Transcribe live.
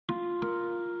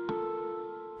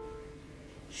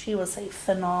She was a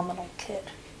phenomenal kid.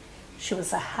 She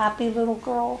was a happy little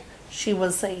girl. She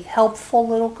was a helpful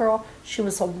little girl. She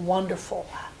was a wonderful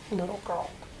little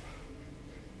girl.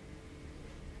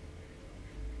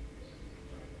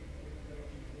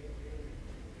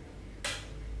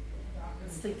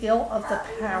 It's the guilt of the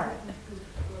parent,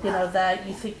 that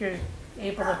you think you're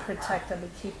able to protect them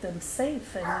and keep them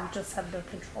safe, and you just have no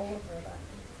control over that.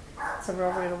 It's a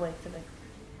real rude awakening.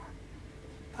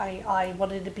 I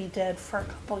wanted to be dead for a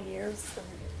couple years and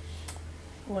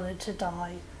wanted to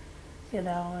die,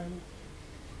 and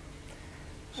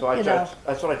so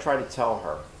that's what I try to tell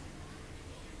her.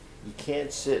 You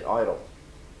can't sit idle,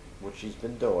 which she's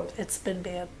been doing. It's been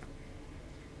bad.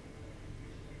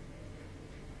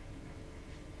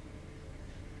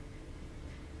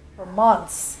 For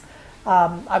months,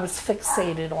 I was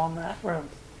fixated on that room.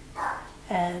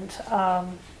 And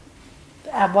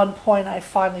at one point, I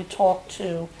finally talked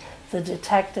to the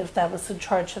detective that was in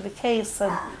charge of the case,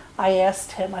 and I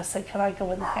asked him, I said, can I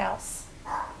go in the house?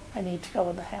 I need to go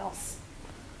in the house.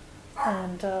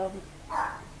 And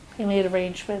he made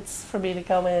arrangements for me to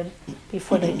go in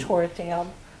before they tore it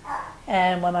down.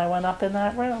 And when I went up in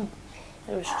that room,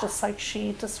 it was just like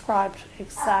she described,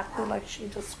 exactly like she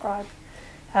described.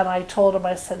 And I told him,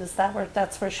 I said,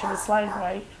 that's where she was lying,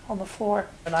 right on the floor.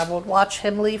 And I would watch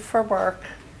him leave for work,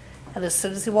 and as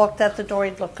soon as he walked out the door,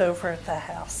 he'd look over at the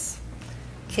house.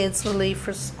 Kids would leave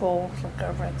for school, look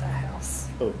over at the house.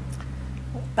 Oh.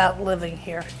 About living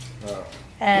here. Oh.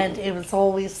 And it was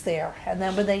always there. And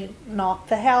then when they knocked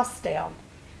the house down,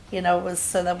 it was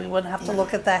so that we wouldn't have to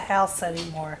look at that house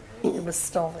anymore. It was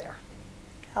still there.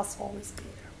 The house will always be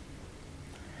there.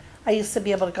 I used to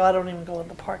be able to go, I don't even go in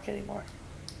the park anymore.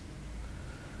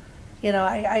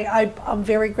 I'm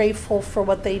very grateful for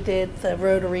what they did. The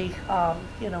Rotary,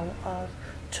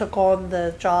 took on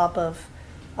the job of,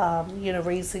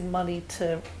 raising money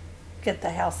to get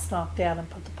the house knocked down and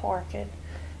put the park in.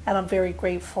 And I'm very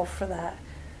grateful for that.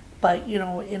 But,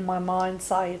 in my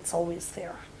mind's eye, it's always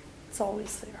there. It's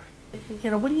always there.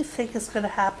 What do you think is going to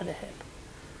happen to him?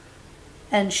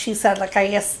 And she said, I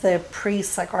asked the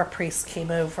priest, our priest came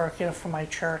over, from my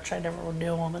church. I never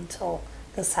knew him until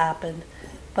this happened.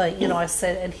 But, I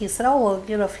said, and he said, oh,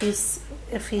 well,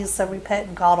 if he's a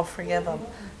repentant, God will forgive him.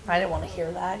 I didn't want to hear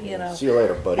that, See you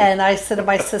later, buddy. And I said to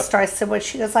my sister,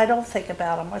 she goes, I don't think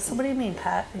about him. I said, what do you mean,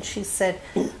 Pat? And she said,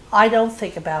 I don't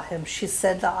think about him. She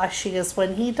said, she goes,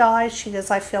 when he dies, she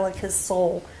goes, I feel like his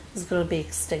soul is going to be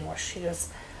extinguished. She goes,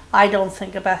 I don't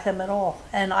think about him at all.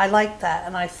 And I liked that.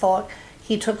 And I thought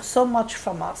he took so much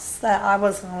from us that I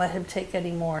wasn't going to let him take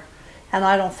any more. And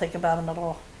I don't think about him at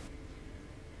all.